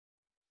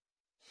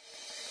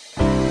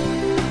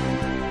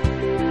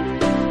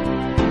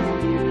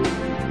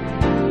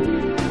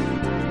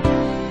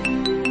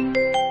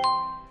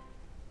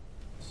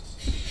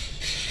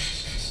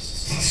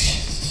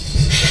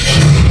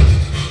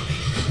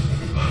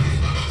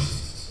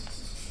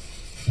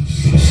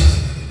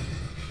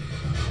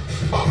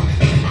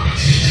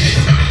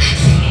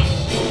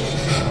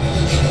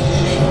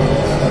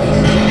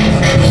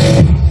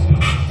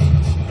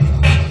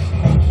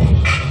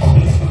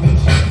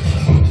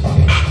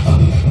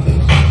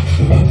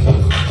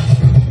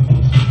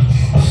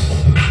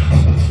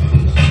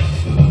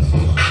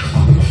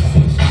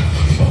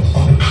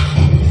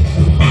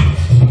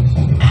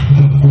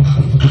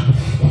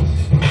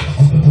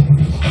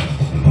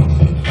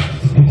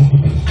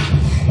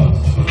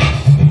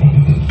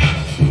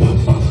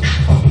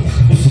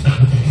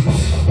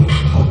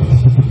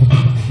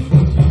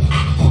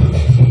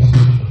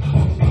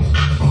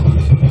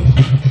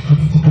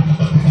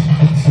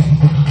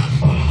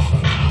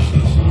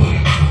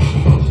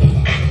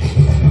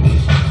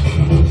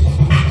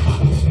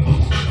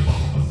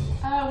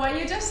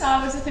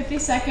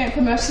50-second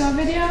promotional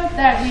video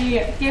that we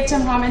gave to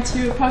Mohammed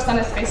to post on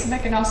his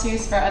Facebook and also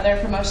use for other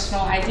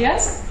promotional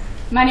ideas.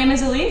 My name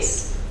is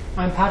Elise.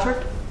 I'm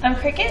Patrick. I'm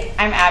Cricket.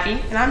 I'm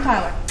Abby. And I'm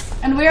Tyler.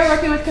 And we are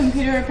working with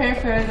computer repair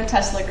for the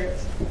Tesla group.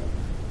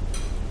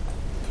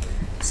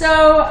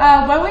 So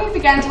when we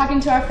began talking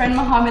to our friend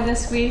Mohammed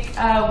this week,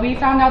 we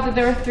found out that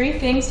there were 3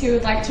 things he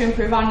would like to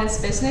improve on his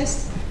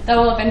business that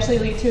will eventually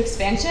lead to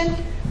expansion.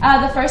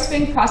 The first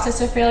being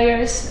processor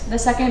failures, the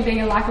second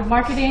being a lack of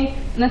marketing,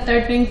 and the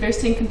third being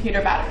boosting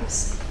computer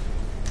batteries.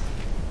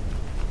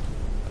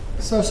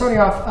 So starting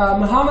off,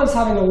 Mohammed's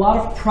having a lot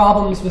of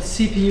problems with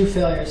CPU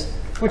failures,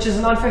 which is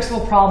an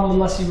unfixable problem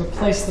unless you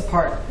replace the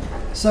part.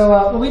 So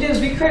what we did is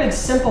we created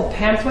simple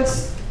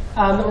pamphlets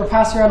that were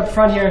passed around up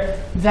front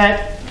here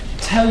that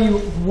tell you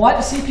what a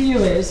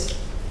CPU is,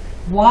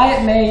 why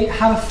it may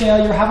have a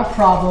failure, have a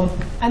problem,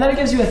 and then it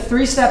gives you a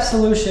 3-step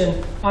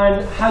solution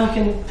on how you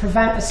can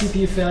prevent a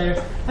CPU failure.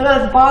 And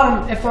then at the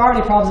bottom, if there are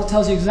any problems, it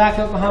tells you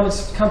exactly what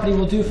Mohammed's company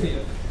will do for you.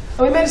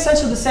 And we made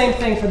essentially the same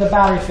thing for the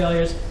battery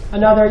failures.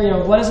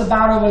 Another, what is a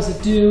battery, what does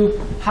it do,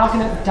 how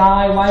can it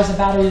die, why does a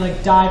battery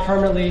die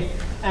permanently,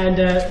 and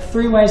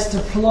 3 ways to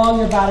prolong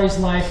your battery's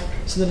life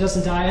so that it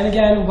doesn't die. And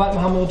again, what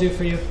Mohammed will do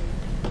for you.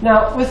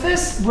 Now, with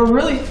this, we're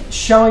really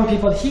showing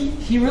people that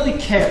he really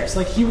cares.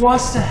 He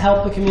wants to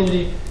help the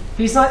community.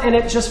 He's not in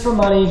it just for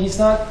money. He's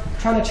not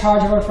trying to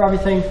charge everyone for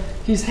everything.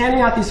 He's handing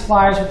out these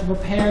flyers with the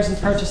repairs and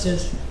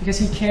purchases because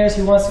he cares.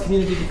 He wants the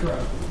community to grow.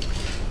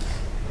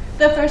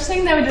 The first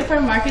thing that we did for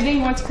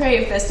marketing was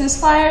create business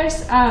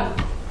flyers.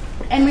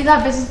 And we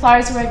thought business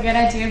flyers were a good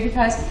idea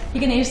because he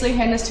can easily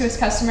hand this to his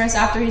customers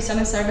after he's done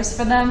a service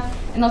for them.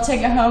 And they'll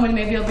take it home and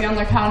maybe it'll be on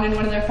their calendar and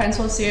one of their friends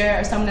will see it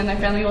or someone in their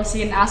family will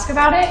see it and ask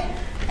about it.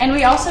 And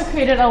we also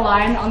created a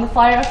line on the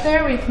flyer up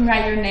there where you can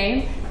write your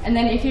name. And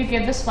then if you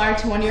give this flyer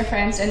to one of your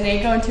friends and they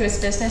go into his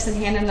business and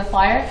hand him the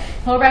flyer,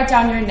 he'll write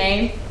down your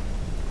name.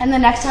 And the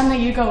next time that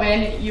you go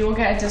in, you will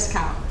get a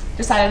discount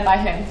decided by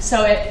him.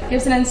 So it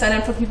gives an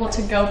incentive for people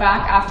to go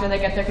back after they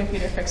get their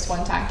computer fixed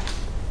one time.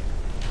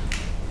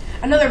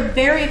 Another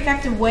very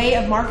effective way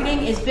of marketing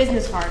is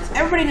business cards.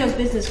 Everybody knows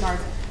business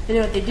cards. They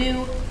know what they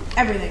do,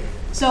 everything.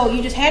 So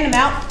you just hand them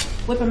out,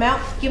 whip them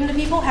out, give them to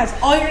people, has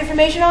all your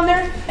information on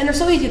there, and they're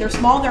so easy. They're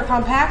small, they're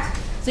compact,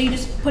 so you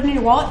just put it in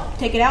your wallet,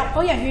 take it out,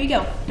 oh yeah, here you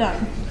go,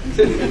 done.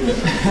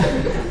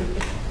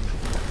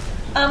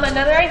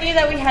 Another idea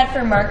that we had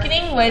for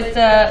marketing was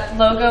the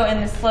logo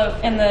and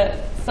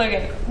the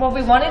slogan. What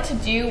we wanted to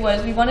do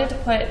was we wanted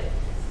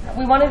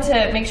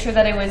to make sure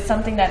that it was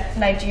something that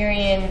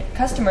Nigerian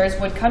customers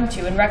would come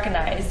to and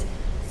recognize.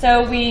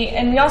 So we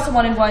also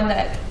wanted one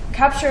that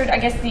captured, I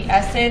guess, the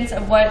essence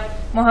of what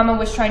Mohammed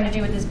was trying to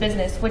do with his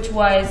business, which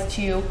was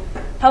to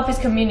help his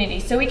community.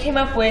 So we came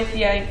up with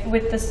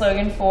the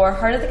slogan for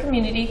Heart of the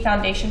Community,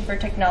 Foundation for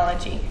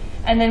Technology.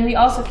 And then we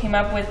also came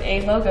up with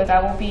a logo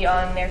that will be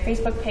on their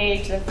Facebook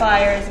page, the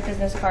flyers, the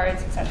business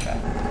cards, etc.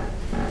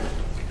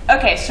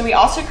 Okay, so we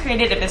also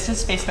created a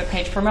business Facebook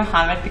page for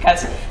Mohammed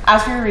because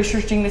as we were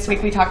researching this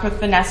week, we talked with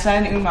Vanessa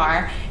and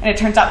Umar, and it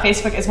turns out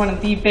Facebook is one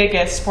of the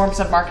biggest forms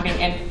of marketing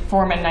in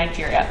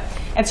Nigeria.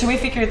 And so we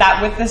figured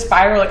that with this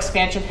viral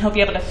expansion, he'll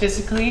be able to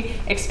physically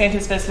expand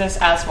his business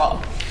as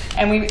well.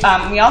 And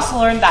we also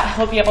learned that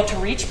he'll be able to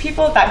reach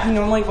people that he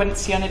normally wouldn't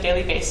see on a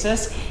daily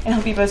basis, and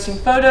he'll be posting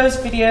photos,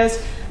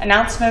 videos,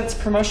 announcements,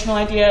 promotional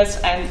ideas,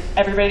 and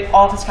everybody,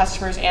 all of his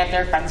customers and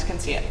their friends can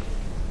see it.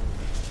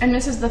 And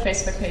this is the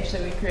Facebook page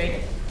that we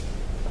created.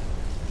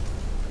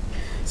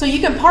 So you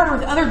can partner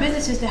with other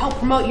businesses to help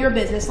promote your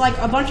business, like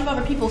a bunch of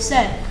other people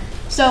said.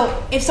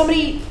 So if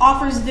somebody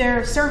offers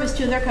their service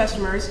to their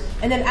customers,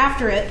 and then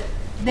after it,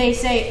 they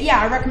say, yeah,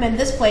 I recommend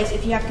this place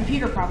if you have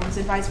computer problems,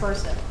 and vice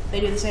versa.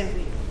 They do the same for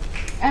you.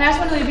 And I just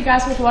want to leave you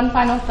guys with one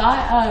final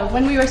thought.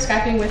 When we were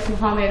Skyping with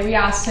Mohammed, we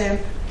asked him,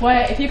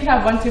 if you could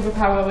have one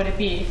superpower, what would it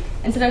be?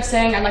 Instead of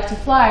saying, I'd like to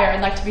fly or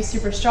I'd like to be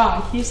super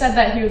strong, he said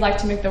that he would like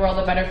to make the world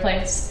a better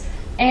place.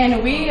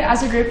 And we,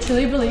 as a group,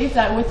 truly believe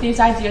that with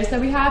these ideas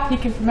that we have, he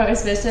can promote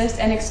his business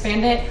and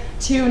expand it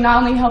to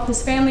not only help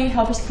his family,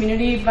 help his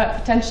community, but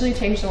potentially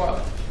change the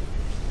world.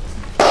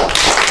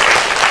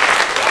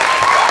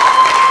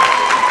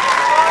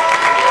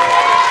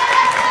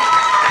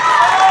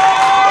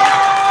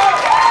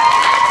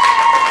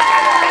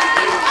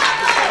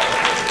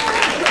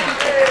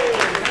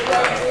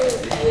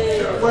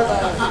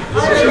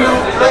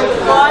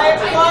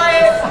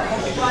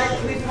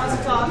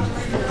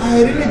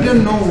 I really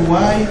don't know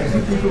why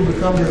you people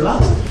become the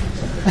last.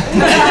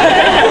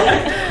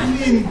 I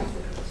mean,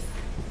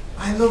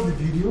 I love the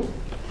video,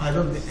 I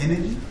love the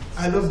energy,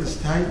 I love the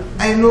style,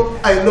 I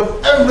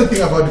love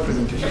everything about the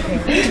presentation.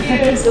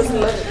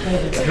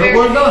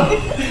 Well done.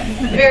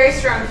 Very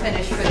strong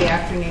finish for the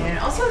afternoon, and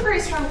also a very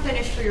strong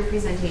finish for your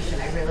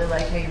presentation. I really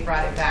like how you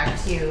brought it back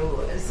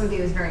to something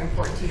that's very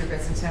important to your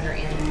business owner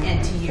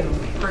and to you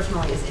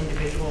personally as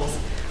individuals.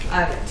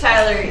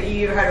 Tyler,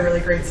 you had a really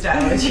great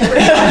style. It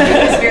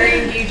was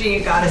very engaging.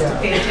 It got us to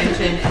pay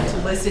attention and to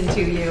listen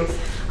to you.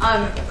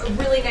 A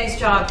really nice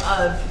job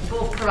of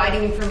both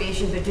providing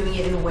information but doing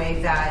it in a way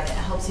that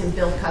helps him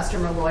build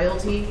customer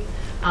loyalty.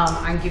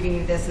 I'm giving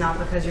you this not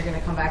because you're going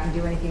to come back and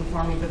do anything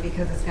for me, but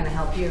because it's going to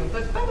help you.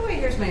 But by the way,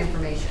 here's my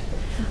information.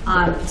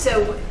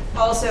 So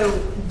also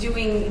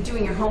doing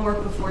your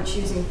homework before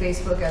choosing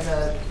Facebook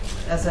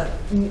as a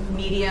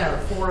media or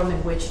forum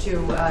in which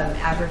to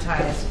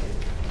advertise.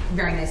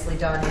 Very nicely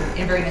done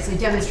and very nicely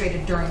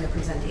demonstrated during the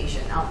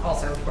presentation.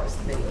 Also, of course,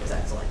 the video was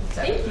excellent.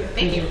 So, Thank you.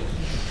 Thank you.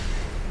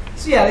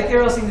 So yeah, like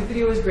Carol was saying, the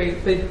video was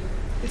great, but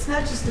it's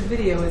not just the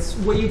video, it's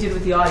what you did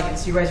with the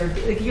audience. You guys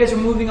are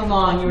moving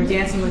along, you were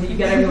dancing with it, you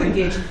got everyone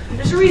engaged.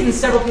 There's a reason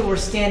several people were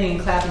standing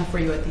and clapping for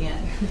you at the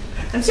end.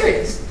 I'm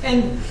serious.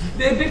 And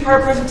the big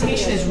part of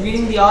presentation is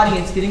reading the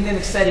audience, getting them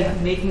excited,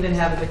 making them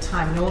have a good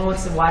time. No one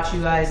wants to watch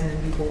you guys and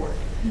then be bored.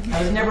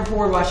 I was never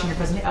bored watching your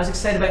presentation. I was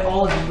excited by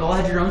all of you. You all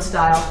had your own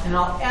style, and it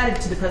all added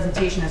to the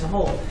presentation as a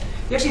whole.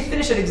 You actually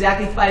finished at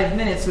exactly 5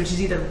 minutes, which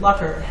is either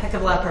luck or a heck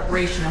of a lot of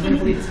preparation. I'm going to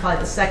believe it's probably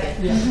the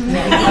second.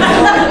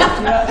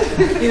 Yeah.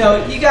 You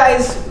know, you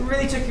guys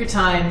really took your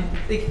time.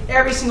 Like,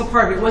 every single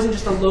part of it wasn't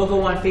just a logo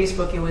on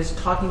Facebook. It was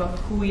talking about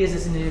who he is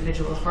as an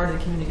individual, the heart of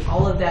the community.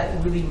 All of that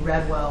really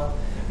read well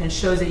and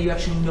shows that you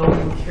actually know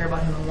him, care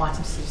about him, and want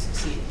him to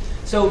succeed.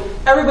 So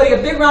everybody, a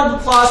big round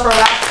of applause for our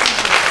last.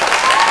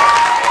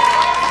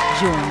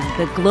 Join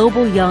the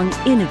Global Young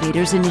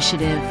Innovators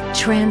Initiative.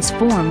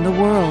 Transform the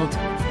world.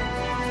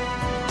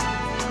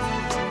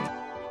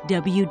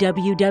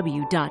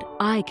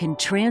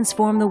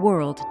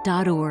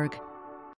 www.icantransformtheworld.org